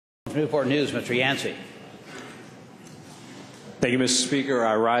Newport News, Mr. Yancey. Thank you, Mr. Speaker.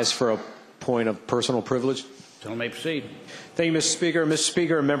 I rise for a point of personal privilege. Gentleman may proceed. Thank you, Mr. Speaker. Mr.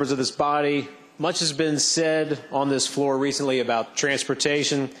 Speaker, members of this body, much has been said on this floor recently about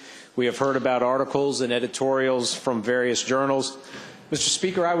transportation. We have heard about articles and editorials from various journals. Mr.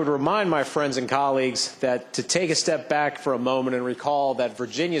 Speaker, I would remind my friends and colleagues that to take a step back for a moment and recall that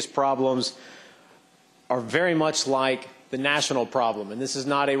Virginia's problems are very much like the national problem. And this is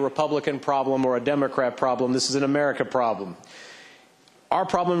not a Republican problem or a Democrat problem. This is an America problem. Our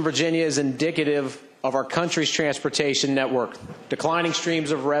problem in Virginia is indicative of our country's transportation network. Declining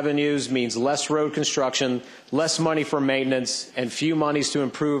streams of revenues means less road construction, less money for maintenance, and few monies to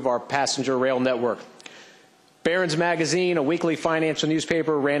improve our passenger rail network. Barron's Magazine, a weekly financial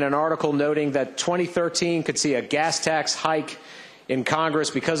newspaper, ran an article noting that 2013 could see a gas tax hike in Congress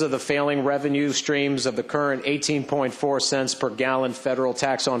because of the failing revenue streams of the current 18.4 cents per gallon federal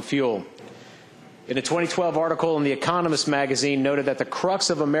tax on fuel. In a 2012 article in The Economist magazine noted that the crux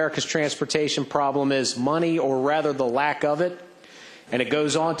of America's transportation problem is money, or rather the lack of it. And it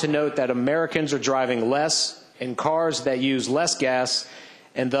goes on to note that Americans are driving less in cars that use less gas,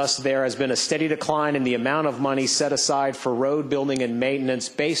 and thus there has been a steady decline in the amount of money set aside for road building and maintenance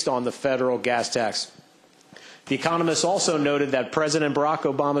based on the federal gas tax. The Economist also noted that President Barack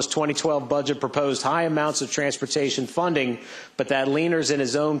Obama's 2012 budget proposed high amounts of transportation funding, but that leaners in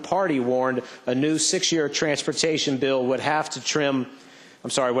his own party warned a new 6-year transportation bill would have to trim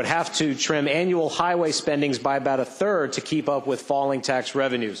annual highway spendings by about a third to keep up with falling tax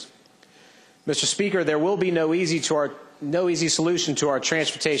revenues. Mr. Speaker, there will be no easy solution to our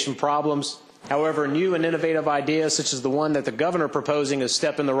transportation problems. However, new and innovative ideas such as the one that the governor proposing is a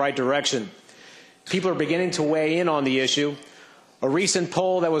step in the right direction. People are beginning to weigh in on the issue. A recent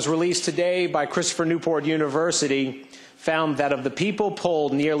poll that was released today by Christopher Newport University found that of the people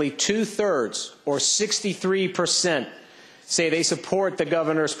polled, nearly 2/3, or 63%, say they support the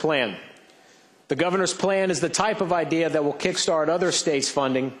governor's plan. The governor's plan is the type of idea that will kickstart other states'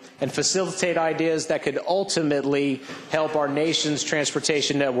 funding and facilitate ideas that could ultimately help our nation's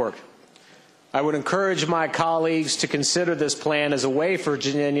transportation network. I would encourage my colleagues to consider this plan as a way for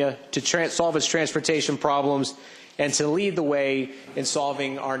Virginia to solve its transportation problems and to lead the way in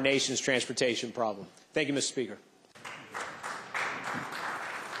solving our nation's transportation problem. Thank you, Mr. Speaker.